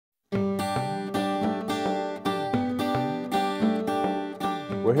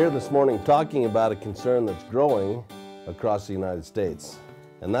We're here this morning talking about a concern that's growing across the United States,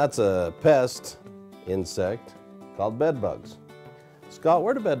 and that's a pest insect called bedbugs. Scott,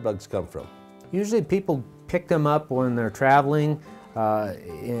 where do bedbugs come from? Usually people pick them up when they're traveling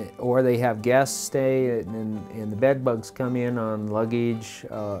or they have guests stay, and the bedbugs come in on luggage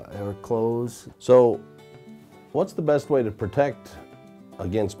or clothes. So what's the best way to protect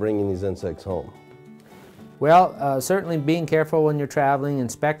against bringing these insects home? Well, certainly being careful when you're traveling,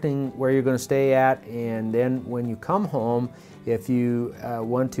 inspecting where you're going to stay at, and then when you come home, if you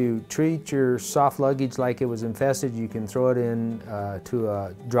want to treat your soft luggage like it was infested, you can throw it in to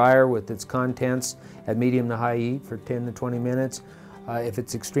a dryer with its contents at medium to high heat for 10 to 20 minutes. If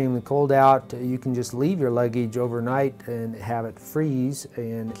it's extremely cold out, you can just leave your luggage overnight and have it freeze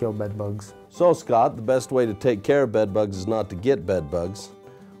and kill bed bugs. So Scott, the best way to take care of bed bugs is not to get bed bugs.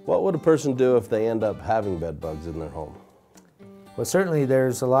 What would a person do if they end up having bed bugs in their home? Well, certainly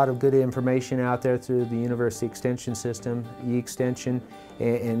there's a lot of good information out there through the University Extension System, e-Extension,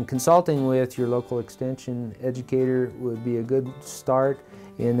 and consulting with your local extension educator would be a good start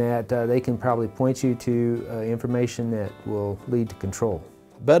in that they can probably point you to information that will lead to control.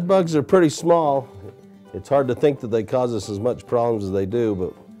 Bed bugs are pretty small. It's hard to think that they cause us as much problems as they do,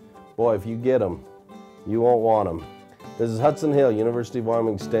 but boy, if you get them, you won't want them. This is Hudson Hill, University of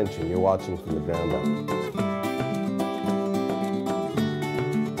Wyoming Extension. You're watching From the Ground Up.